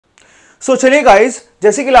सो चलिए गाइस,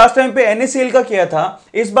 जैसे कि लास्ट टाइम पे NaCl का किया था,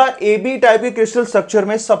 इस बार AB टाइप के क्रिस्टल स्ट्रक्चर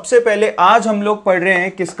में सबसे पहले आज हम लोग पढ़ रहे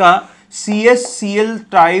हैं किसका, CsCl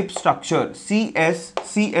type structure,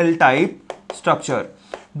 CsCl type structure.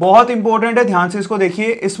 बहुत इंपॉर्टेंट है, ध्यान से इसको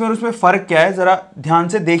देखिए, इसमें और उसमें फर्क क्या है जरा ध्यान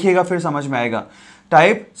से देखिएगा फिर समझ में आएगा।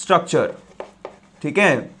 टाइप स्ट्रक्चर, ठीक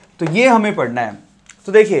है, तो ये हमें पढ़ना है।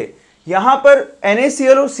 तो देखिए यहां पर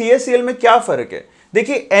NaCl और CsCl में क्या फर्क है।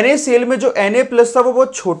 देखिए NaCl में जो Na+ था वो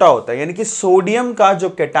बहुत छोटा होता है, यानी कि सोडियम का जो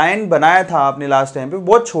कैटायन बनाया था आपने लास्ट टाइम पे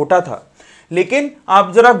बहुत छोटा था। लेकिन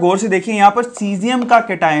आप जरा गौर से देखिए, यहां पर सीजियम का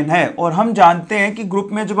कैटायन है और हम जानते हैं कि ग्रुप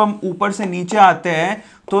में जब हम ऊपर से नीचे आते हैं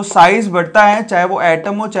तो साइज बढ़ता है, चाहे वो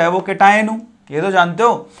एटम हो चाहे वो कैटायन हो, ये तो जानते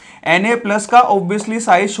हो। Na+ का ऑब्वियसली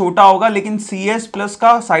साइज छोटा होगा, लेकिन Cs+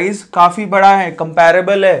 का साइज काफी बड़ा है,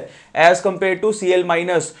 कंपैरेबल है एज कंपेयर टू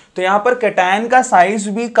Cl-। तो यहाँ पर कैटायन का साइज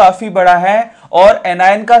भी काफी बड़ा है और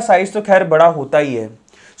एनायन का साइज तो खैर बड़ा होता ही है।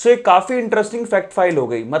 सो ये काफी इंटरेस्टिंग फैक्ट फाइल हो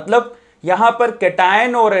गई, मतलब यहाँ पर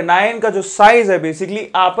कैटायन और एनायन का जो साइज है बेसिकली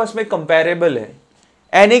आपस में कंपैरेबल है,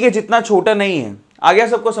 Na के जितना छोटा नहीं है। आ गया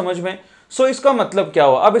सबको समझ में। सो इसका मतलब क्या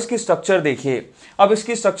हुआ, अब इसकी स्ट्रक्चर देखिए। अब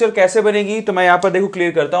इसकी स्ट्रक्चर कैसे बनेगी, तो मैं यहाँ पर देखो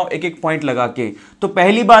क्लियर करता हूँ एक एक पॉइंट लगा के। तो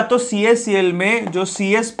पहली बात तो CsCl में जो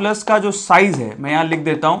Cs+ का जो साइज है, मैं यहाँ लिख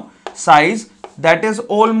देता हूँ size, that is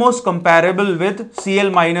almost comparable with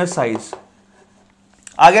Cl- size.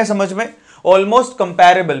 आ गया समझ में, ऑलमोस्ट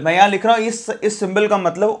कंपैरेबल। मैं यहां लिख रहा हूं इस सिंबल का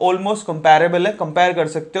मतलब ऑलमोस्ट कंपैरेबल है, कंपेयर कर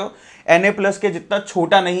सकते हो। Na+ के जितना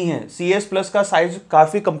छोटा नहीं है, Cs+ का साइज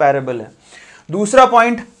काफी कंपैरेबल है। दूसरा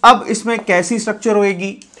पॉइंट, अब इसमें कैसी स्ट्रक्चर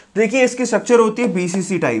होगी, देखिए इसकी स्ट्रक्चर होती है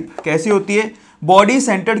BCC टाइप। कैसी होती है, body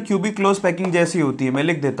centred cubic close packing जैसी होती है। मैं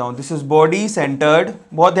लिख देता हूं, दिस इज बॉडी सेंटर्ड,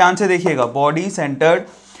 बहुत ध्यान से देखिएगा, body centred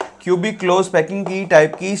cubic close packing की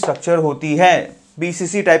टाइप की स्ट्रक्चर होती है,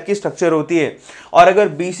 BCC टाइप की स्ट्रक्चर होती है। और अगर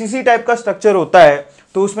BCC टाइप का स्ट्रक्चर होता है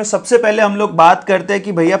तो उसमें सबसे पहले हम लोग बात करते हैं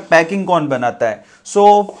कि भैया पैकिंग कौन बनाता है।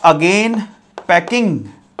 सो अगेन पैकिंग,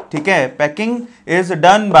 ठीक है, packing is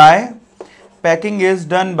done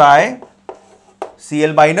by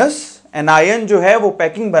Cl-। Anion जो है वो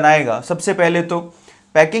पैकिंग बनाएगा सबसे पहले। तो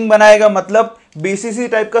पैकिंग बनाएगा मतलब BCC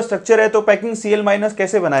टाइप का स्ट्रक्चर है तो पैकिंग Cl-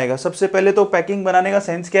 कैसे बनाएगा, सबसे पहले तो पैकिंग बनाने का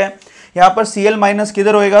सेंस क्या है। यहाँ पर Cl-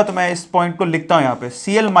 किधर होएगा, तो मैं इस पॉइंट को लिखता हूं यहाँ पे,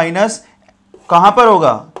 Cl- कहां पर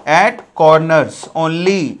होगा, एट कॉर्नर्स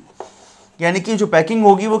ओनली। यानी कि जो पैकिंग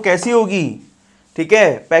होगी वो कैसी होगी, ठीक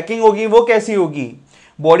है, पैकिंग होगी वो कैसी होगी।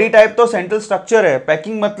 बॉडी टाइप तो सेंट्रल स्ट्रक्चर है,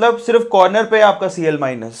 पैकिंग मतलब सिर्फ कॉर्नर पे आपका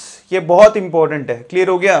Cl-। ये बहुत इंपॉर्टेंट है, क्लियर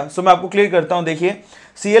हो गया। सो मैं आपको क्लियर करता हूं, देखिए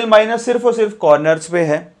Cl- सिर्फ और सिर्फ कॉर्नर्स पे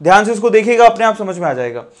है, ध्यान से इसको देखिएगा, अपने आप समझ में आ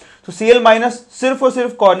जाएगा। तो Cl- सिर्फ और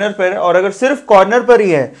सिर्फ कॉर्नर पर है, और अगर सिर्फ कॉर्नर पर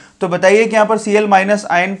ही है तो बताइए कि यहाँ पर Cl-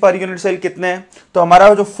 ion per unit cell कितने हैं। तो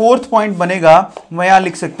हमारा जो फोर्थ पॉइंट बनेगा मैं यहाँ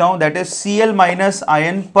लिख सकता हूं, that is Cl-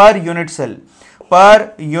 ion per unit cell,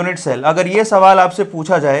 per unit cell. अगर ये सवाल आपसे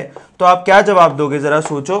पूछा जाए तो आप क्या जवाब दोगे, जरा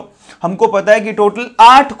सोचो। हमको पता है कि टोटल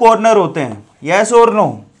 8 कॉर्नर होते हैं, यस और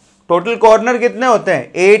नो, टोटल कॉर्नर कितने होते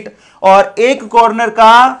हैं, 8, और एक कॉर्नर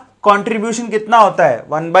का कंट्रीब्यूशन कितना होता है,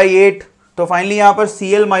 1/8। तो फाइनली यहां पर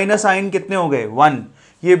Cl- आयन कितने हो गए, 1।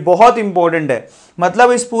 ये बहुत इंपॉर्टेंट है,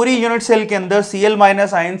 मतलब इस पूरी यूनिट सेल के अंदर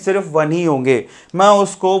Cl- आयन सिर्फ 1 ही होंगे। मैं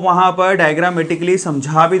उसको वहां पर डायग्रामेटिकली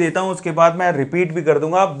समझा भी देता हूं, उसके बाद मैं रिपीट भी कर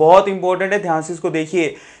दूंगा, बहुत इंपॉर्टेंट है, ध्यान से इसको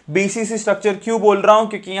देखिए। BCC स्ट्रक्चर क्यों बोल रहा हूं,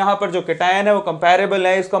 क्योंकि यहां पर जो कैटायन है वो कंपैरेबल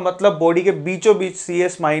है, इसका मतलब बॉडी के बीचों बीच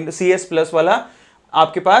Cs+ वाला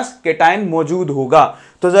आपके पास कैटायन मौजूद होगा।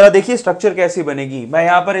 तो जरा देखिए स्ट्रक्चर कैसी बनेगी, मैं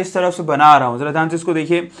यहां पर इस तरफ से बना रहा हूं, जरा ध्यान से इसको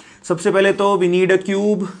देखिए। सबसे पहले तो we need a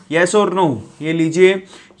cube, yes और नो, ये लीजिए,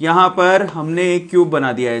 यहां पर हमने एक क्यूब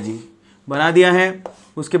बना दिया है जी, बना दिया है।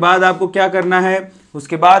 उसके बाद आपको क्या करना है,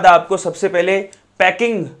 उसके बाद आपको सबसे पहले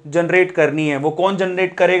पैकिंग जनरेट करनी है। वो कौन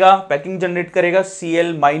जनरेट करेगा, पैकिंग जनरेट करेगा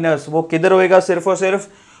Cl-। वो किधर होएगा, सिर्फ और सिर्फ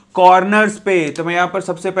कॉर्नर्स पे। तो मैं यहां पर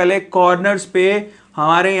सबसे पहले कॉर्नर्स पे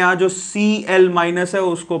हमारे यहाँ जो Cl- है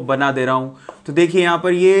उसको बना दे रहा हूं। तो देखिए यहाँ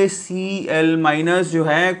पर ये Cl- जो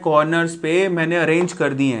है कॉर्नर्स पे मैंने अरेंज कर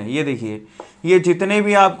दिए हैं। ये देखिए, ये जितने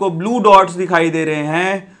भी आपको ब्लू डॉट्स दिखाई दे रहे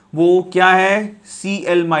हैं वो क्या है,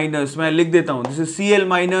 Cl-। मैं लिख देता हूं, दिस इज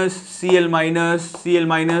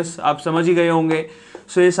Cl-, आप समझ ही गए होंगे।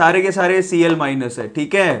 सो ये सारे के सारे Cl- है,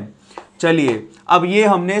 ठीक है। चलिए अब ये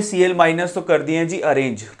हमने Cl- तो कर दिए हैं जी,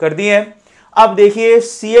 अरेंज कर दिए हैं। अब देखिए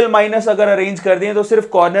Cl- अगर अरेंज कर दिए तो सिर्फ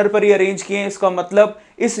कॉर्नर पर ही अरेंज किए, इसका मतलब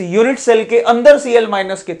इस यूनिट सेल के अंदर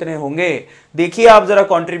Cl- कितने होंगे। देखिए आप जरा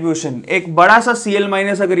कंट्रीब्यूशन, एक बड़ा सा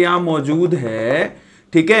Cl- अगर यहां मौजूद है,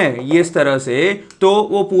 ठीक है, ये इस तरह से, तो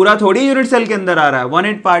वो पूरा थोड़ी यूनिट सेल के अंदर आ रहा है,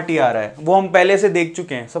 1/8 पार्ट ही आ रहा है, वो हम पहले से देख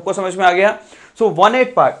चुके हैं, सबको समझ में आ गया। सो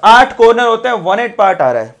 1/8 पार्ट, 8 कॉर्नर होते हैं, 1/8 पार्ट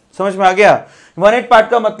आ रहा है, समझ में आ गया। 1/8 पार्ट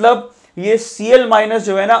का मतलब ये Cl माइनस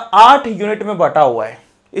जो है ना 8 यूनिट में बटा हुआ है।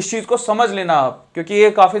 इस चीज को समझ लेना आप, क्योंकि ये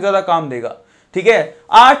काफी ज्यादा काम देगा। ठीक है,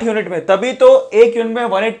 8 यूनिट में, तभी तो एक यूनिट में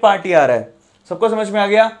 1/8 पार्ट ही आ रहा है। सबको समझ में आ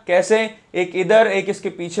गया कैसे? एक इधर, एक इसके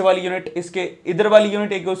पीछे वाली यूनिट, इसके इधर वाली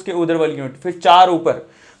यूनिट, एक उसके उधर वाली यूनिट, फिर 4 ऊपर।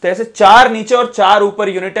 तो ऐसे 4 नीचे और 4 ऊपर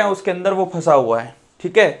यूनिट है, उसके अंदर वो फंसा हुआ है।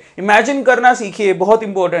 ठीक है, इमेजिन करना सीखिए, बहुत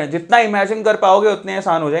इंपॉर्टेंट है। जितना इमेजिन कर पाओगे उतने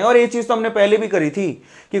आसान हो जाएंगे। और ये चीज तो हमने पहले भी करी थी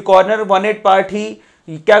कि कॉर्नर 1/8 पार्ट ही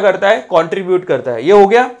क्या करता है, कंट्रीब्यूट करता है। ये हो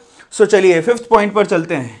गया। सो चलिए 5th पॉइंट पर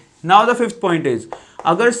चलते हैं। Now the 5th point is,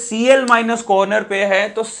 अगर Cl माइनस कॉर्नर पे है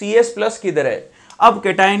तो Cs प्लस किधर है? अब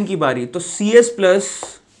कैटायन की बारी, तो Cs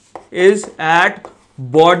plus is eight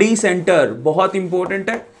body centre. बहुत इंपॉर्टेंट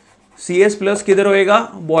है, Cs प्लस किधर होएगा?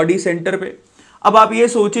 बॉडी सेंटर पे। अब आप ये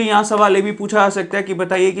सोचिए, यहां सवाल ये भी पूछा जा सकता है कि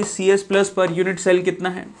बताइए कि Cs plus per unit cell कितना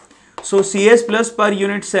है। सो Cs plus per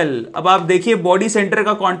unit cell, अब आप देखिए बॉडी सेंटर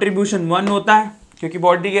का कॉन्ट्रीब्यूशन 1 होता है, क्योंकि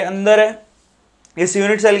बॉडी के अंदर है, इस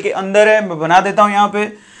यूनिट सेल के अंदर है। मैं बना देता हूं यहां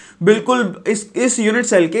पे, बिल्कुल इस यूनिट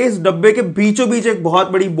सेल के इस डब्बे के बीचों बीच एक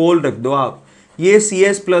बहुत बड़ी बॉल रख दो आप। ये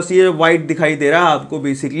Cs प्लस, ये व्हाइट दिखाई दे रहा है आपको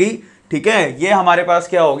बेसिकली। ठीक है, ये हमारे पास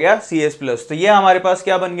क्या हो गया? Cs plus. तो ये हमारे पास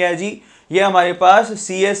क्या बन गया है जी? ये हमारे पास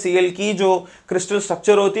CsCl की जो क्रिस्टल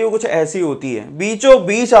स्ट्रक्चर होती है वो कुछ ऐसी होती है। बीचों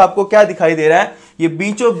बीच आपको क्या दिखाई दे रहा है? ये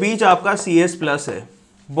बीचों बीच आपका Cs प्लस है।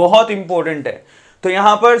 बहुत इंपॉर्टेंट है। तो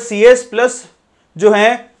यहां पर Cs प्लस जो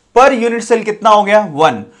है पर यूनिट सेल कितना हो गया?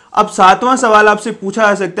 1। अब 7वां सवाल आपसे पूछा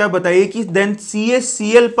जा सकता है, बताइए कि then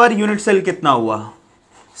CsCl per unit cell कितना हुआ?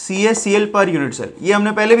 CsCl पर यूनिट सेल, ये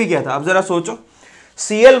हमने पहले भी किया था। अब जरा सोचो,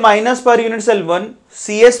 Cl minus per unit cell 1,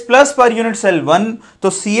 Cs plus per unit cell 1,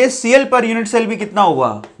 तो CsCl पर यूनिट सेल भी कितना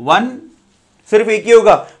हुआ? 1। सिर्फ एक ही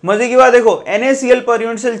होगा। मजे की बात देखो, NaCl पर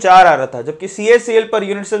यूनिट सेल 4 आ रहा था, जबकि CsCl पर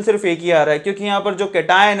यूनिट सेल सिर्फ एक ही आ रहा है, क्योंकि यहां पर जो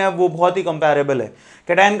कैटायन है वो बहुत ही कंपैरेबल है।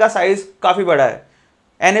 कैटायन का साइज काफी बड़ा है,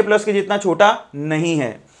 Na प्लस के जितना छोटा नहीं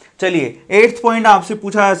है। चलिए 8th पॉइंट आपसे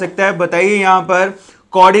पूछा जा सकता है, बताइए यहां पर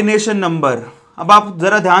कोऑर्डिनेशन नंबर। अब आप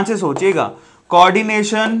जरा ध्यान से सोचिएगा,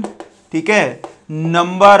 कोऑर्डिनेशन, ठीक है,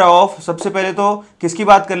 नंबर ऑफ, सबसे पहले तो किसकी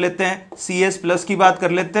बात कर लेते हैं? Cs प्लस की बात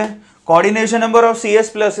कर लेते हैं। Coordination number of Cs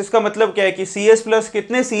plus, इसका मतलब क्या है कि Cs प्लस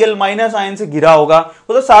कितने Cl माइनस आयन से घिरा होगा?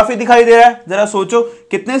 वो तो साफ ही दिखाई दे रहा है। जरा सोचो,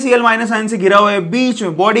 कितने Cl माइनस आयन से घिरा हुआ है? बीच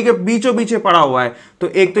में, बॉडी के बीचों बीच पड़ा हुआ है। तो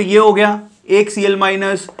एक तो ये हो गया, एक Cl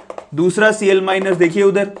माइनस, दूसरा Cl माइनस, देखिए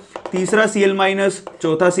उधर, तीसरा Cl माइनस,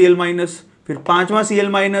 चौथा Cl माइनस, फिर 5वां Cl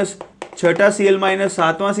minus, 6वां Cl minus,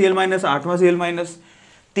 7वां Cl minus, 8वां Cl minus,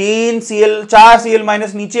 4 Cl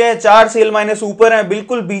minus नीचे है, 4 Cl माइनस ऊपर है,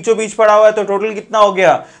 बिल्कुल बीचों बीच पड़ा हुआ है। तो टोटल कितना हो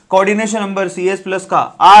गया कोऑर्डिनेशन नंबर Cs प्लस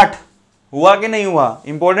का? 8। हुआ कि नहीं हुआ?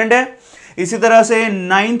 इंपॉर्टेंट है। इसी तरह से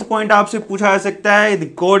 9th पॉइंट आपसे पूछा जा सकता है,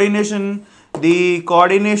 द कोऑर्डिनेशन,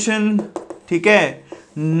 ठीक है,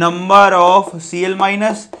 number of Cl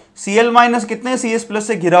minus. Cl minus कितने Cs प्लस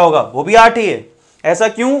से घिरा होगा? वो भी 8 ही है। ऐसा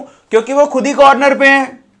क्यों? क्योंकि वो खुद ही कॉर्नर पे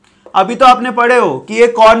है। अभी तो आपने पढ़े हो कि ये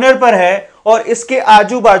कॉर्नर पर है और इसके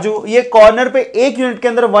आजू बाजू, ये कॉर्नर पे एक यूनिट के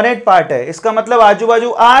अंदर 1/8 पार्ट है, इसका मतलब आजू बाजू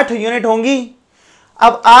 8 यूनिट होंगी।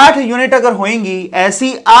 अब 8 यूनिट अगर होंगी,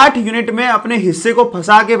 ऐसी 8 यूनिट में अपने हिस्से को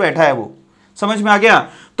फंसा के बैठा है वो। समझ में आ गया?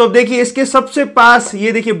 तो अब देखिए इसके सबसे पास,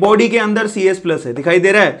 ये देखिए बॉडी के अंदर Cs प्लस है, दिखाई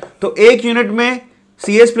दे रहा है। तो एक यूनिट में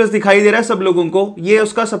Cs प्लस दिखाई दे रहा है सब लोगों को, ये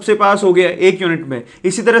उसका सबसे पास हो गया एक यूनिट में।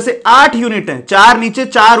 इसी तरह से 8 यूनिट है, 4 नीचे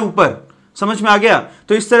 4 ऊपर। समझ में आ गया?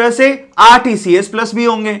 तो इस तरह से 8 ही Cs प्लस भी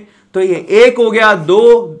होंगे। तो ये 1 हो गया,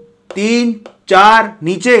 2, 3, 4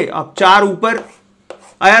 नीचे, अब 4 ऊपर।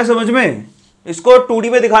 आया समझ में? इसको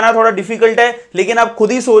 2D में दिखाना थोड़ा डिफिकल्ट है, लेकिन आप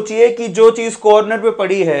खुद ही सोचिए कि जो चीज कॉर्नर पे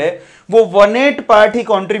पड़ी है वो 1/8 पार्ट ही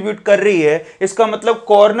कंट्रीब्यूट कर रही है। इसका मतलब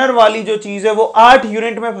कॉर्नर वाली जो चीज है वो 8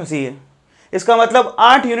 यूनिट में फंसी है। इसका मतलब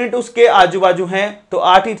 8 यूनिट उसके आजू बाजू हैं, तो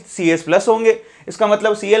 8 ही Cs प्लस होंगे। इसका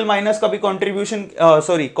मतलब Cl माइनस का भी कॉन्ट्रीब्यूशन,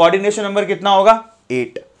 कोऑर्डिनेशन नंबर कितना होगा?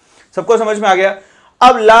 8। सबको समझ में आ गया?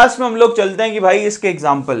 अब लास्ट में हम लोग चलते हैं कि भाई इसके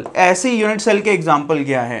एग्जाम्पल, ऐसे यूनिट सेल के एग्जाम्पल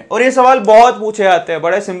क्या है। और ये सवाल बहुत पूछे जाते हैं,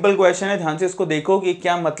 बड़ा सिंपल क्वेश्चन है, ध्यान से इसको देखो कि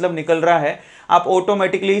क्या मतलब निकल रहा है, आप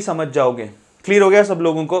ऑटोमेटिकली ही समझ जाओगे। क्लियर हो गया सब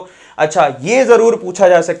लोगों को? अच्छा, ये जरूर पूछा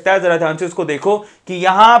जा सकता है, जरा ध्यान से इसको देखो कि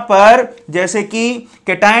यहां पर जैसे कि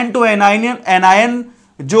कैटायन टू एनायन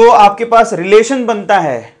जो आपके पास रिलेशन बनता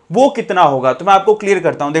है वो कितना होगा। तो मैं आपको क्लियर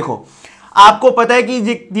करता हूं। देखो, आपको पता है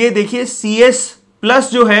कि ये देखिए Cs प्लस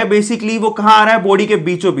जो है बेसिकली वो कहां आ रहा है? बॉडी के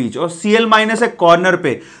बीचों बीच, और Cl माइनस है कॉर्नर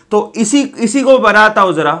पे। तो इसी को बनाता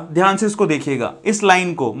हूं, जरा ध्यान से इसको देखिएगा। इस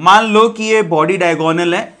लाइन को मान लो कि ये बॉडी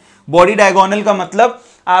डायगोनल है। बॉडी डायगोनल का मतलब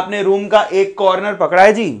आपने रूम का एक कॉर्नर पकड़ा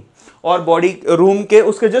है जी, और बॉडी रूम के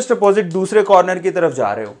उसके जस्ट अपोजिट दूसरे कॉर्नर की तरफ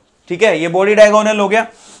जा रहे हो। ठीक है, ये बॉडी डायगोनल हो गया।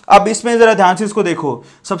 अब इसमें जरा ध्यान से इसको देखो,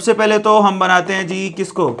 सबसे पहले तो हम बनाते हैं जी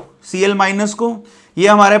किसको, Cl माइनस को। ये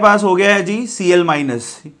हमारे पास हो गया है जी Cl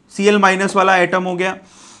माइनस वाला एटम हो गया।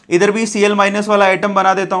 इधर भी Cl माइनस वाला एटम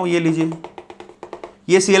बना देता हूं, ये लीजिए,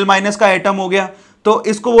 ये Cl माइनस का एटम हो गया। तो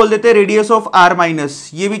इसको बोल देते हैं रेडियस ऑफ R माइनस।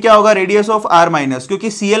 ये भी क्या होगा, रेडियस ऑफ R माइनस, क्योंकि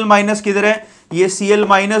Cl माइनस किधर है, ये Cl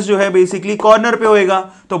माइनस जो है बेसिकली कॉर्नर पे होएगा।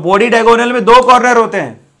 तो बॉडी डायगोनल में 2 कॉर्नर होते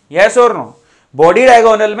हैं, यस और नो, बॉडी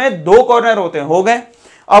डायगोनल में 2 कॉर्नर होते हैं, हो गए।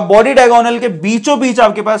 अब बॉडी डायगोनल के बीचों बीच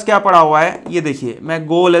आपके पास क्या पड़ा हुआ है, ये देखिए, मैं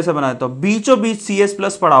गोल ऐसे बना देता हूं, बीचों बीच Cs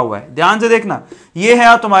प्लस पड़ा हुआ है, ध्यान से देखना, ये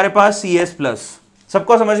है तुम्हारे पास Cs प्लस।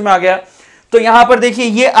 सबको समझ में आ गया? तो यहां पर देखिए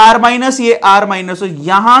ये R माइनस, ये R माइनस, तो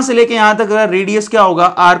यहां से लेके यहां तक रेडियस क्या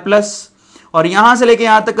होगा, R प्लस, और यहां से लेके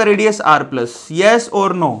यहां तक का रेडियस R प्लस, यस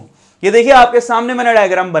और नो। ये देखिए आपके सामने मैंने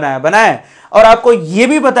डायग्राम बनाया और आपको ये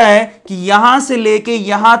भी पता है कि यहां से लेके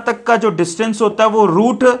यहां तक का जो डिस्टेंस होता है वो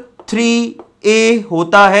 √3a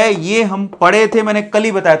होता है। ये हम पढ़े थे, मैंने कल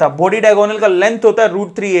ही बताया था, बॉडी डायगोनल का लेंथ होता है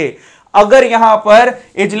 √3a। अगर यहां पर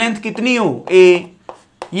एज लेंथ कितनी हो, a,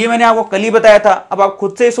 ये मैंने आपको कल ही बताया था। अब आप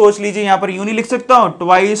खुद से सोच लीजिए, यहां पर यूं नहीं लिख सकता हूं,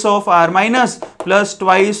 twice of R minus plus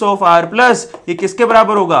twice of R plus, ये किसके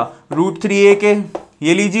बराबर होगा, √3a के।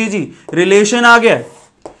 ये लीजिए जी, रिलेशन आ गया,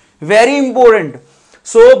 वेरी इंपॉर्टेंट।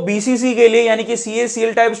 सो बीसीसी के लिए यानी कि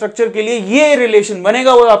CsCl टाइप स्ट्रक्चर के लिए ये रिलेशन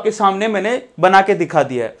बनेगा, वो आपके सामने मैंने बना के दिखा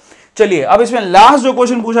दिया है। चलिए अब इसमें लास्ट जो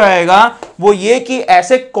क्वेश्चन पूछा जाएगा वो ये कि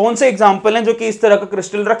ऐसे कौन से एग्जांपल हैं जो कि इस तरह का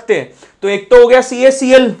क्रिस्टल रखते हैं। तो एक तो हो गया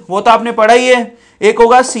CsCl, वो तो आपने पढ़ा ही है, एक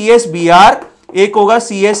होगा CsBr, एक होगा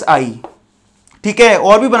CsI, ठीक है,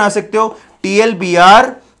 और भी बना सकते हो TlBr,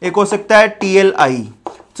 एक हो सकता है TlI।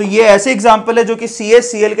 तो ये ऐसे एग्जाम्पल है जो कि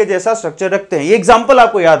CsCl के जैसा स्ट्रक्चर रखते हैं, ये एग्जाम्पल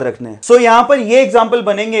आपको याद रखने हैं। सो यहां पर ये एग्जाम्पल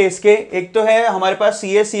बनेंगे इसके, एक तो है हमारे पास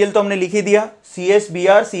CsCl, तो हमने लिख ही दिया,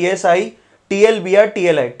 CsBr, CsI, TlBr,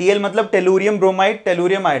 TlI, TL मतलब टेलुरियम ब्रोमाइड,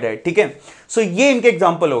 टेलुरियम आयोडाइड, ठीक है। सो ये इनके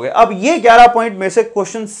एग्जाम्पल हो गए। अब ये 11 पॉइंट में से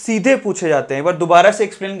क्वेश्चन सीधे पूछे जाते हैं, एक बार दोबारा से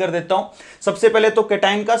एक्सप्लेन कर देता हूं। सबसे पहले तो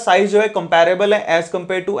कैटायन का साइज जो है कंपैरेबल है as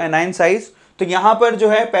compare to anion size. तो यहां पर जो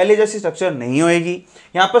है पहले जैसी स्ट्रक्चर नहीं होएगी,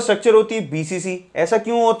 यहां पर स्ट्रक्चर होती है BCC। ऐसा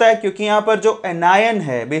क्यों होता है, क्योंकि यहां पर जो एनायन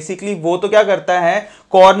है बेसिकली वो तो क्या करता है,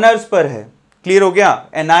 कॉर्नर्स पर है। क्लियर हो गया,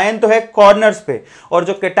 एनायन तो है कॉर्नर्स पे और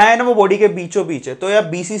जो कैटायन है वो बॉडी के बीचों बीच है, तो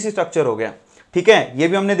यह BCC स्ट्रक्चर हो गया, ठीक है, ये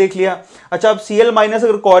भी हमने देख लिया। अच्छा, अब Cl माइनस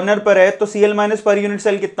अगर कॉर्नर पर है तो Cl minus per unit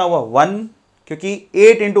cell कितना हुआ, 1, क्योंकि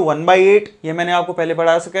 8 × 1/8, ये मैंने आपको पहले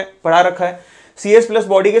पढ़ा रखा है। Cs प्लस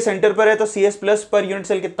बॉडी के सेंटर पर है तो Cs plus per unit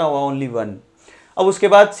cell कितना हुआ, ओनली 1। अब उसके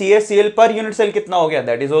बाद CsCl पर यूनिट सेल कितना हो गया,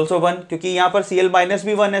 दैट इज ऑल्सो 1, क्योंकि यहां पर Cl माइनस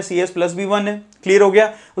भी 1 है, Cs प्लस भी 1 है। क्लियर हो गया।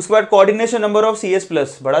 उसके बाद coordination number of Cs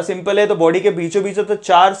plus, बड़ा सिंपल है, तो बॉडी के बीचों बीच तो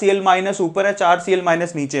 4 Cl माइनस ऊपर है, 4 Cl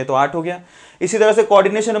माइनस नीचे है, तो 8 हो गया। इसी तरह से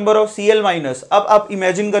coordination number of Cl minus, अब आप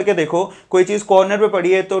इमेजिन करके देखो कोई चीज कॉर्नर पे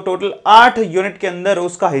पड़ी है तो टोटल 8 यूनिट के अंदर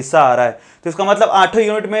उसका हिस्सा आ रहा है, तो इसका मतलब 8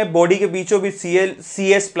 यूनिट में बॉडी के बीचों बीच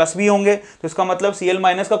Cs प्लस भी होंगे, तो इसका मतलब Cl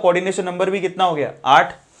माइनस का कोऑर्डिनेशन नंबर भी कितना हो गया,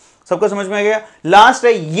 8। सबको समझ में आ गया। लास्ट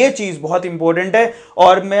है, ये चीज बहुत इंपॉर्टेंट है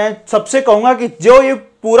और मैं सबसे कहूंगा कि जो ये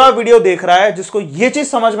पूरा वीडियो देख रहा है जिसको ये चीज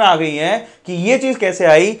समझ में आ गई है कि ये चीज कैसे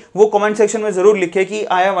आई, वो कमेंट सेक्शन में जरूर लिखे कि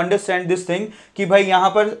I have understand this thing, कि भाई यहां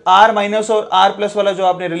पर R माइनस और R प्लस वाला जो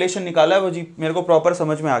आपने रिलेशन निकाला है वो जी मेरे को प्रॉपर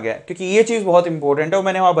समझ में आ गया है, क्योंकि ये चीज बहुत इंपॉर्टेंट है और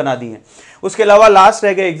मैंने वहां बना दी है। उसके अलावा लास्ट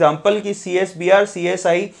रह गया एग्जाम्पल की CsBr,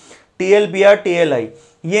 CsI, TlBr, TlI,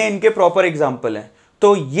 ये इनके प्रॉपर एग्जाम्पल है।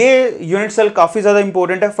 तो ये यूनिट सेल काफी ज्यादा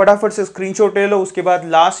इंपॉर्टेंट है, फटाफट से स्क्रीनशॉट ले लो। उसके बाद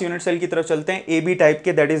लास्ट यूनिट सेल की तरफ चलते हैं, AB टाइप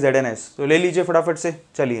के, दैट इज ZnS, तो ले लीजिए फटाफट से।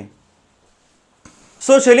 चलिए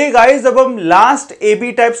चलिए गाइस, अब हम लास्ट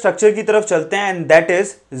AB टाइप स्ट्रक्चर की तरफ चलते हैं and that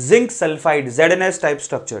is zinc sulphide ZnS type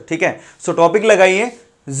structure, ठीक है। सो टॉपिक लगाइए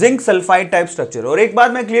जिंक सल्फाइड टाइप स्ट्रक्चर। और एक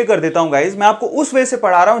बात मैं क्लियर कर देता हूं गाइस, मैं आपको उस वे से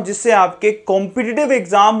पढ़ा रहा हूं जिससे आपके कॉम्पिटिटिव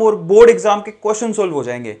एग्जाम और बोर्ड एग्जाम के क्वेश्चन सोल्व हो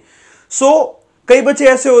जाएंगे। कई बच्चे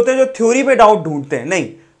ऐसे होते हैं जो थ्योरी पे डाउट ढूंढते हैं, नहीं,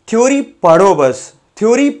 थ्योरी पढ़ो बस।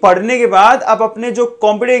 थ्योरी पढ़ने के बाद आप अपने जो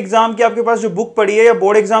कॉम्पिटिटिव एग्जाम की आपके पास जो बुक पड़ी है या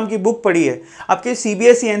बोर्ड एग्जाम की बुक पड़ी है, आपके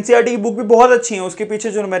CBSE NCERT की बुक भी बहुत अच्छी है, उसके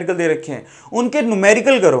पीछे जो न्यूमेरिकल दे रखे हैं उनके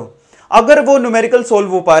न्यूमेरिकल करो। अगर वो न्यूमेरिकल सोल्व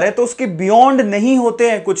हो पा रहे हैं तो उसके बियॉन्ड नहीं होते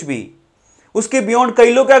हैं कुछ भी, उसके बियॉन्ड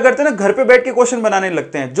कई लोग क्या करते हैं ना, घर पे बैठ के क्वेश्चन बनाने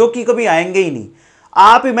लगते हैं जो कि कभी आएंगे ही नहीं।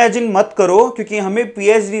 आप इमेजिन मत करो, क्योंकि हमें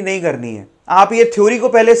PhD नहीं करनी है। आप ये थ्योरी को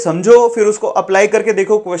पहले समझो, फिर उसको अप्लाई करके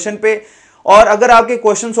देखो क्वेश्चन पे, और अगर आपके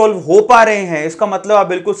क्वेश्चन सॉल्व हो पा रहे हैं इसका मतलब आप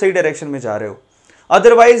बिल्कुल सही डायरेक्शन में जा रहे हो।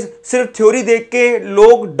 अदरवाइज सिर्फ थ्योरी देख के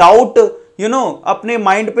लोग डाउट अपने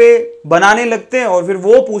माइंड पे बनाने लगते हैं और फिर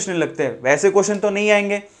वो पूछने लगते हैं, वैसे क्वेश्चन तो नहीं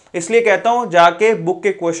आएंगे। इसलिए कहता हूं जाके बुक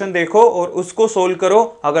के क्वेश्चन देखो और उसको सोल्व करो।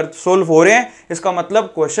 अगर सोल्व हो रहे हैं इसका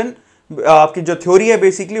मतलब क्वेश्चन आपकी जो थ्योरी है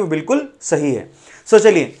बेसिकली वो बिल्कुल सही है। सो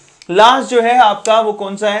चलिए लास्ट जो है आपका वो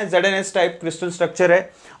कौन सा है, ZnS टाइप क्रिस्टल स्ट्रक्चर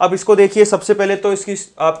है। अब इसको देखिए, सबसे पहले तो इसकी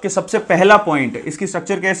आपके सबसे पहला पॉइंट, इसकी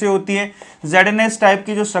स्ट्रक्चर कैसे होती है। ZnS टाइप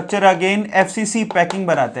की जो स्ट्रक्चर अगेन FCC पैकिंग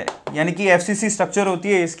बनाते हैं, यानी कि FCC स्ट्रक्चर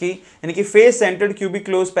होती है इसकी, यानी कि face centred cubic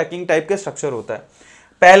close packing type का स्ट्रक्चर होता है।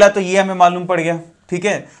 पहला तो ये हमें मालूम पड़ गया, ठीक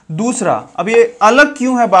है। दूसरा, अब ये अलग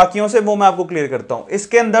क्यों है बाकियों से वो मैं आपको क्लियर करता हूं।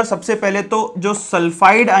 इसके अंदर सबसे पहले तो जो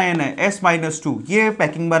सल्फाइड आयन है S-2 ये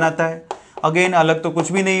पैकिंग बनाता है। अगेन अलग तो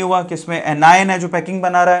कुछ भी नहीं हुआ, किसमें एनायन है जो पैकिंग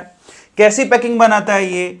बना रहा है। कैसी पैकिंग बनाता है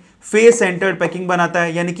ये, फेस सेंटर्ड पैकिंग बनाता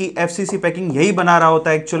है, यानी कि FCC पैकिंग यही बना रहा होता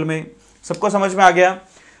है एक्चुअल में। सबको समझ में आ गया।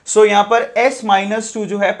 सो यहां पर S-2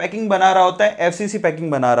 जो है पैकिंग बना रहा होता है, FCC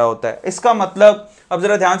पैकिंग बना रहा होता है। इसका मतलब, अब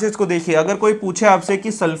जरा ध्यान से इसको देखिए, अगर कोई पूछे आपसे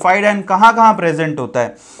कि सल्फाइड आयन कहां कहां प्रेजेंट होता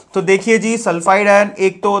है, तो देखिए जी सल्फाइड आयन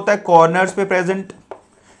एक तो होता है कॉर्नर्स पे प्रेजेंट,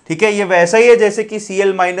 ठीक है। ये वैसा ही है जैसे कि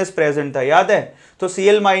Cl- प्रेजेंट था, याद है। तो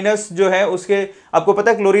Cl- जो है उसके, आपको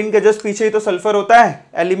पता है क्लोरीन के जस्ट पीछे ही तो सल्फर होता है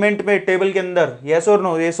एलिमेंट में टेबल के अंदर, यस और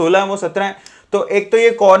नो। ये 16 है वो 17 है। तो एक तो ये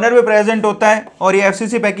कॉर्नर पे प्रेजेंट होता है, और ये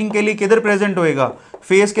FCC पैकिंग के लिए किधर प्रेजेंट होएगा,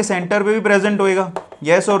 फेस के सेंटर पे भी प्रेजेंट होएगा,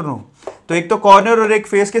 यस और नो। तो एक तो कॉर्नर और एक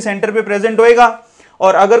फेस के सेंटर पे प्रेजेंट होएगा।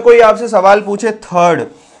 और अगर कोई आपसे सवाल पूछे, थर्ड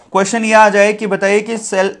क्वेश्चन ये आ जाए कि बताइए कि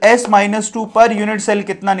cell S-2 per unit cell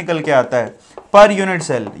कितना निकल के आता है, पर यूनिट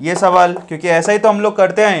सेल, ये सवाल, क्योंकि ऐसा ही तो हम लोग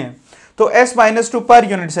करते आए हैं। तो S-2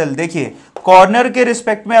 पर यूनिट सेल, देखिए कॉर्नर के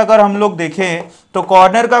रिस्पेक्ट में अगर हम लोग देखें तो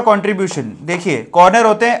कॉर्नर का कंट्रीब्यूशन, देखिए कॉर्नर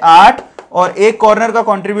होते हैं 8 और एक कॉर्नर का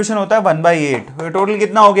कंट्रीब्यूशन होता है 1/8, तो टोटल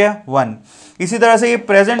कितना हो गया 1। इसी तरह से ये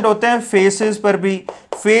प्रेजेंट होते हैं फेसेस पर भी,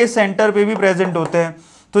 फेस सेंटर पे भी प्रेजेंट होते हैं।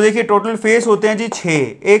 तो देखिए टोटल फेस होते हैं जी 6,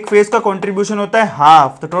 एक फेस का कंट्रीब्यूशन होता है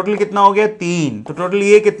हाफ, तो टोटल कितना हो गया 3, तो टोटल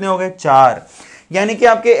ये कितने हो गए 4। यानी कि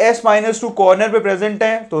आपके S-2 कॉर्नर पे प्रेजेंट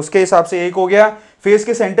है तो उसके हिसाब से 1 हो गया, फेस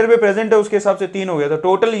के सेंटर पे प्रेजेंट है उसके हिसाब से 3 हो गया, तो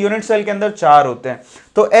टोटल यूनिट सेल के अंदर 4 होते हैं।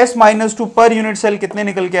 तो S-2 पर यूनिट सेल कितने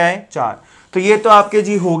निकल के आए 4। तो ये तो आपके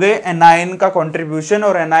जी हो गए एनायन का कंट्रीब्यूशन,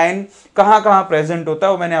 और एनायन कहां कहां प्रेजेंट होता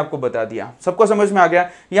है वो मैंने आपको बता दिया। सबको समझ में आ गया।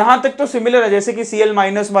 यहां तक तो सिमिलर है जैसे कि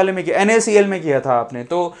Cl- वाले में किया, NaCl में किया था आपने,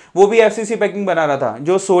 तो वो भी FCC पैकिंग बना रहा था।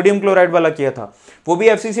 जो सोडियम क्लोराइड वाला किया था वो भी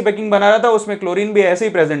FCC पैकिंग बना रहा था, उसमें क्लोरीन भी ऐसे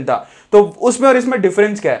ही प्रेजेंट था। तो उसमें और इसमें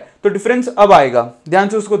डिफरेंस क्या है, तो डिफरेंस अब आएगा, ध्यान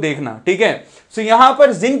से उसको देखना, ठीक है। सो यहां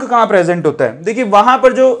पर जिंक कहां प्रेजेंट होता है, देखिए वहां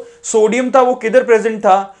पर जो सोडियम था वो किधर प्रेजेंट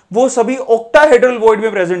था, वो सभी ऑक्टाहेड्रल वॉइड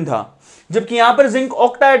में प्रेजेंट था, जबकि यहां पर जिंक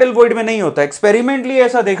ऑक्टाहेड्रल वॉइड में नहीं होता। एक्सपेरिमेंटली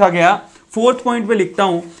ऐसा देखा गया, 4th पॉइंट पे लिखता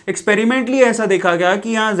हूं, एक्सपेरिमेंटली ऐसा देखा गया कि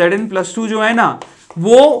यहां Zn+2 जो है ना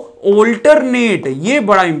वो ऑल्टरनेट, ये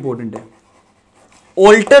बड़ा इंपॉर्टेंट है,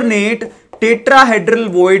 ऑल्टरनेट टेट्राहेड्रल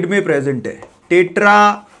वॉइड में प्रेजेंट है।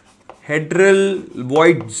 Tetrahedral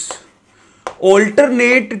voids,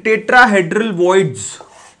 alternate tetrahedral voids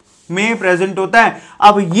में प्रेजेंट होता है।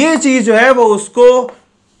 अब ये चीज जो है वो उसको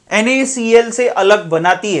NaCl से अलग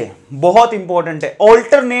बनाती है, बहुत इंपॉर्टेंट है,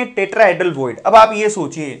 ऑल्टरनेट टेट्राहेड्रल वॉइड। अब आप ये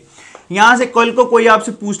सोचिए, यहां से कल को कोई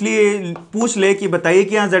आपसे पूछ ले कि बताइए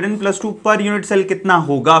कि यहां Zn+2 पर यूनिट सेल कितना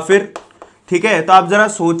होगा फिर, ठीक है। तो आप जरा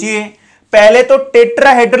सोचिए, पहले तो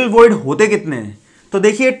टेट्राहेड्रल वॉइड होते कितने हैं, तो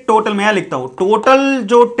देखिए टोटल मैं यहां लिखता हूं, टोटल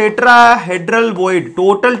जो tetrahedral void,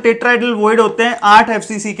 total tetrahedral void होते हैं 8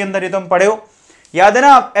 FCC के अंदर, ये तो हम पढ़े हो, याद है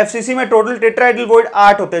ना। FCC में टोटल टेट्राहेड्रल वॉइड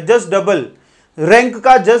 8 होते हैं, जस्ट डबल, रैंक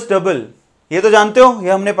का जस्ट डबल, ये तो जानते हो, ये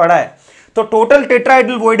हमने पढ़ा है। तो टोटल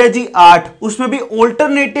टेट्राहेड्रल वॉइड है जी 8, उसमें भी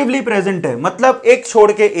ऑल्टरनेटिवली प्रेजेंट है, मतलब एक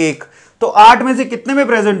छोड़ के एक, तो 8 में से कितने में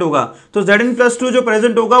प्रेजेंट होगा, तो Zn+2 जो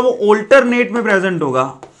प्रेजेंट होगा वो ऑल्टरनेट में प्रेजेंट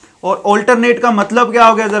होगा। और ऑल्टरनेट का मतलब क्या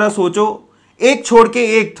हो गया, जरा सोचो, एक छोड़ के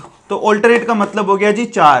एक, तो ऑल्टरनेट का मतलब हो गया जी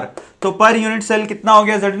 4, तो पर यूनिट सेल कितना हो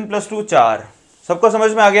गया Zn+2 4। सबको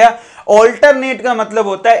समझ में आ गया। ऑल्टरनेट का मतलब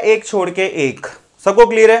होता है एक छोड़ के एक, सबको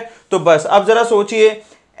क्लियर है। तो बस अब जरा सोचिए,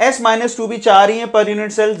 S-2 भी 4 ही है पर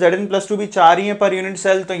यूनिट सेल, Zn+2 भी 4 ही है पर यूनिट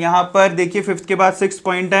सेल। तो यहां पर देखिए 5th के बाद 6th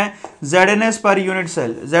पॉइंट है ZnS per unit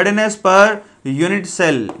cell, ZnS per unit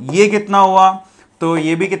cell, ये कितना हुआ, तो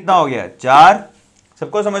ये भी कितना हो गया 4।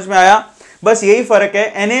 सबको समझ में आया। बस यही फर्क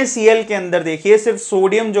है, NaCl के अंदर देखिए सिर्फ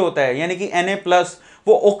सोडियम जो होता है यानी कि Na+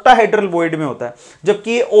 वो ऑक्टाहेड्रल वॉइड में होता है,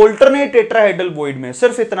 जबकि ये ऑल्टरनेट टेट्राहेड्रल वॉइड में,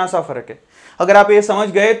 सिर्फ इतना सा फर्क है। अगर आप ये समझ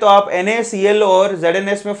गए तो आप NaCl और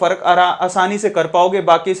ZnS में फर्क आसानी से कर पाओगे,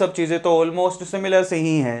 बाकी सब चीजें तो ऑलमोस्ट सिमिलर से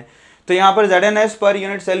ही हैं। तो यहां पर ZnS पर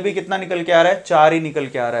यूनिट सेल भी कितना निकल के आ रहा है, 4 ही निकल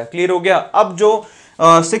के आ रहा है। क्लियर हो गया। अब जो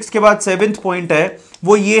 6 के बाद 7th पॉइंट है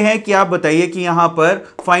वो ये है कि आप बताइए कि यहां पर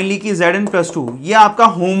फाइनली की Zn+2, ये आपका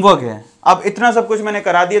होमवर्क है। अब इतना सब कुछ मैंने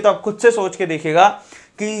करा दिया तो आप खुद से सोच के देखिएगा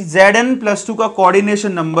कि Zn+2 का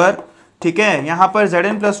कोऑर्डिनेशन नंबर, ठीक है, यहां पर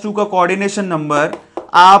Zn+2 का कोऑर्डिनेशन नंबर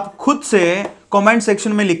आप खुद से कमेंट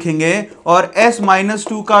सेक्शन में लिखेंगे और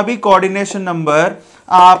S-2 का भी कोऑर्डिनेशन नंबर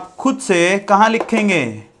आप खुद से कहां लिखेंगे?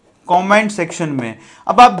 कमेंट सेक्शन में।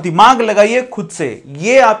 अब आप दिमाग लगाइए खुद से,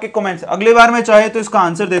 ये आपके कमेंट्स, अगली बार मैं चाहे तो इसका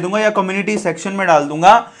आंसर दे दूंगा या कम्युनिटी सेक्शन में डाल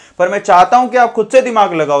दूंगा, पर मैं चाहता हूं कि आप खुद से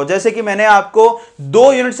दिमाग लगाओ। जैसे कि मैंने आपको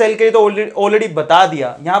 2 यूनिट सेल के लिए तो ऑलरेडी बता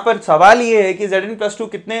दिया। यहां पर सवाल ये है कि Zn+2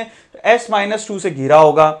 कितने S-2 से घिरा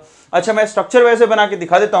होगा। अच्छा, मैं स्ट्रक्चर वैसे बना के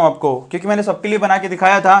दिखा देता हूं आपको, क्योंकि मैंने सबके लिए बना के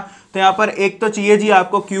दिखाया था। तो यहां पर एक तो चाहिए जी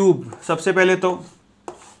आपको क्यूब। सबसे पहले तो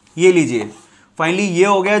ये लीजिए, फाइनली ये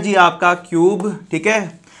हो गया जी आपका क्यूब, ठीक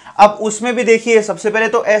है। अब उसमें भी देखिए, सबसे पहले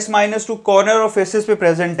तो S-2 कॉर्नर और फेसेस पे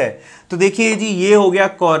प्रेजेंट है, तो देखिए जी ये हो गया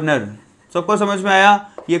कॉर्नर। सबको समझ में आया?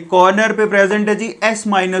 ये कॉर्नर पे प्रेजेंट है जी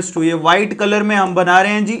S-2, ये व्हाइट कलर में हम बना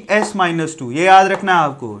रहे हैं जी S-2, ये याद रखना है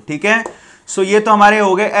आपको, ठीक है। सो ये तो हमारे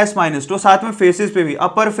हो गए S-2। साथ में फेसेस पे भी,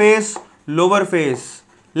 अपर face, lower face,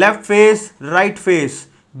 left face, right face,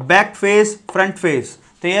 back face, front face,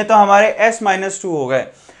 तो ये तो हमारे S-2 हो गए।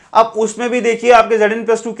 अब उसमें भी देखिए आपके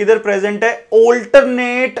Zn+2 किधर प्रेजेंट है?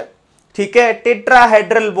 ऑल्टरनेट, ठीक है,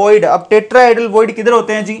 टेट्राहेड्रल वॉइड। अब टेट्राहेड्रल वॉइड किधर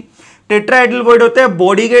होते हैं जी? टेट्राहेड्रल वॉइड होते हैं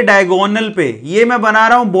बॉडी के डायगोनल पे। ये मैं बना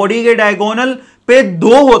रहा हूं बॉडी के डायगोनल पे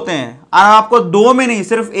 2 होते हैं, और आपको 2 में नहीं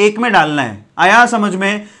सिर्फ 1 में डालना है। आया समझ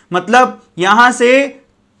में? मतलब यहां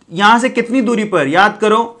से कितनी दूरी पर, याद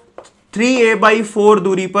करो, 3a/4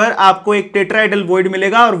 दूरी पर आपको एक टेट्राहेड्रल वॉइड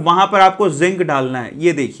मिलेगा और वहां पर आपको जिंक डालना है।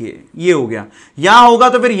 ये देखिए, ये हो गया। यहां होगा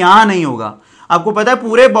तो फिर यहां नहीं होगा। आपको पता है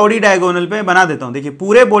पूरे बॉडी डायगोनल पे बना देता हूं, देखिए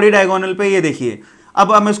पूरे बॉडी डायगोनल पे, ये देखिए।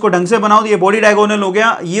 अब हम इसको ढंग से बनाओ तो ये बॉडी डायगोनल हो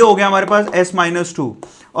गया, ये हो गया हमारे पास S-2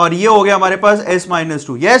 और ये हो गया हमारे पास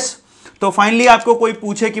S-2। यस, तो फाइनली आपको कोई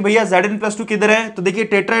पूछे कि भैया Zn+2 किधर है, तो देखिए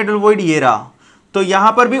टेट्राहेड्रल वॉइड ये रहा, तो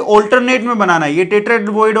यहां पर भी ऑल्टरनेट में बनाना है। ये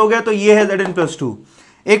टेट्राहेड्रल वॉइड हो गया, तो ये है Zn+2।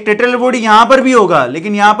 एक टेट्राहेड्रल वॉइड यहां पर भी होगा,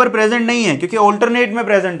 लेकिन यहां पर प्रेजेंट नहीं है क्योंकि ऑल्टरनेट में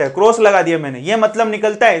प्रेजेंट है। क्रॉस लगा दिया मैंने, ये मतलब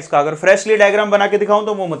निकलता है इसका। अगर फ्रेशली डायग्राम बना के दिखाऊं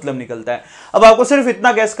तो वो मतलब निकलता है। अब आपको सिर्फ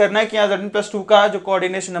इतना गैस करना है कि यहाँ Zn+2 का जो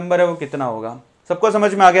कोऑर्डिनेशन नंबर है वो कितना होगा। सबको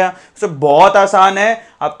समझ में आ गया? तो बहुत आसान है,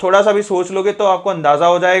 आप थोड़ा सा भी सोच लोगे तो आपको अंदाजा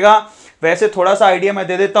हो जाएगा। वैसे थोड़ा सा आइडिया मैं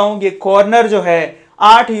दे देता हूं कि कॉर्नर जो है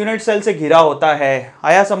 8 यूनिट सेल से घिरा होता है।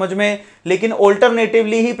 आया समझ में? लेकिन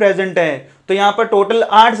ऑल्टरनेटिवली ही प्रेजेंट है, तो यहां पर टोटल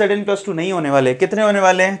 8 Zn+2 नहीं होने वाले। कितने होने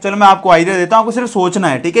वाले हैं? चलो मैं आपको आइडिया देता हूं, आपको सिर्फ सोचना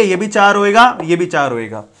है, ठीक है। ये भी 4 होएगा, ये भी 4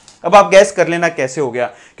 होएगा। अब आप गैस कर लेना कैसे हो गया,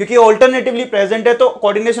 क्योंकि ऑल्टरनेटिवली प्रेजेंट है तो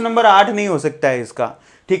कोऑर्डिनेशन नंबर 8 नहीं हो सकता है इसका,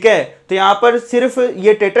 ठीक है। तो यहां पर सिर्फ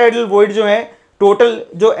ये टेट्राहेड्रल वॉइड जो है, टोटल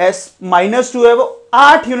जो S-2 है वो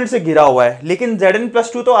 8 यूनिट से घिरा हुआ है, लेकिन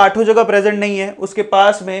Zn+2 तो 8 जगह प्रेजेंट नहीं है, उसके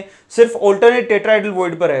पास में सिर्फ ऑल्टरनेट टेट्राहेड्रल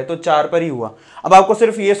वॉइड पर है, तो 4 पर ही हुआ। अब आपको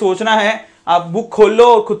सिर्फ ये सोचना है, आप बुक खोल लो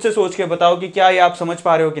और खुद से सोच के बताओ कि क्या ये आप समझ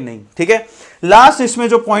पा रहे हो कि नहीं, ठीक है। लास्ट इसमें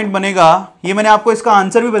जो पॉइंट बनेगा, ये मैंने आपको इसका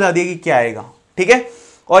आंसर भी बता दिया कि क्या आएगा, ठीक है।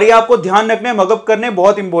 और ये आपको ध्यान रखने, मगअप करने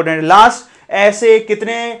बहुत इंपॉर्टेंट है। लास्ट ऐसे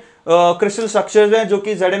कितने क्रिस्टल स्ट्रक्चर्स हैं जो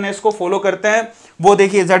कि ZnS को फॉलो करते हैं, वो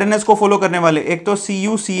देखिए। ZnS को फॉलो करने वाले एक तो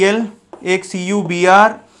CuCl, एक CuBr,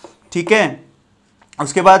 ठीक है,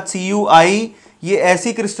 उसके बाद CuI। ये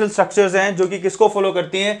ऐसी क्रिस्टल स्ट्रक्चर्स हैं जो कि किसको फॉलो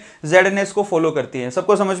करती हैं? ZnS को फॉलो करती हैं।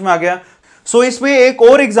 सबको समझ में आ गया? सो इसमें एक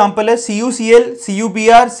और एग्जांपल है CuCl,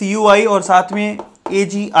 CuBr, CuI और साथ में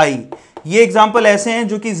AgI। ये एग्जांपल ऐसे हैं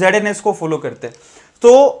जो कि ZnS को फॉलो करते हैं।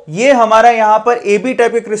 तो ये हमारा यहां पर AB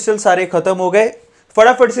टाइप के क्रिस्टल सारे खत्म हो गए।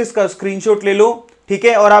 फटाफट से इसका स्क्रीनशॉट ले लो, ठीक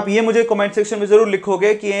है, और आप ये मुझे कमेंट सेक्शन में जरूर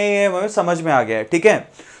लिखोगे कि ये हमें समझ में आ गया है, ठीक है।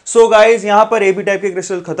 सो गाइज, यहां पर AB टाइप के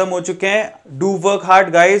क्रिस्टल खत्म हो चुके हैं। Do work hard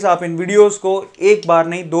guys. आप इन वीडियोस को एक बार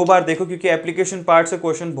नहीं 2 बार देखो, क्योंकि एप्लीकेशन पार्ट से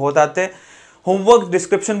क्वेश्चन बहुत आते हैं। होमवर्क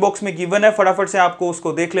डिस्क्रिप्शन बॉक्स में गिवन है, फटाफट से आपको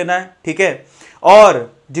उसको देख लेना है, ठीक है। और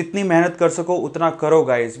जितनी मेहनत कर सको उतना करो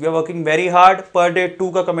guys. We are working very hard. Per day 2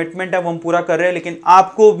 का कमिटमेंट है, वो हम पूरा कर रहे हैं, लेकिन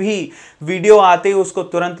आपको भी वीडियो आते ही उसको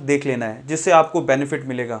तुरंत देख लेना है, जिससे आपको बेनिफिट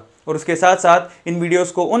मिलेगा। और उसके साथ साथ इन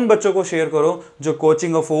वीडियोस को उन बच्चों को शेयर करो जो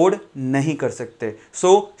कोचिंग अफोर्ड नहीं कर सकते।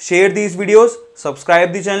 सो share these videos,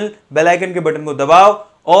 subscribe the channel, bell icon के बटन को दबाओ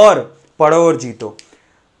और पढ़ो और जीतो।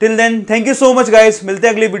 Till then, thank you so much guys. मिलते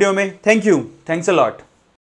हैं अगली वीडियो में। Thank you, thanks a lot.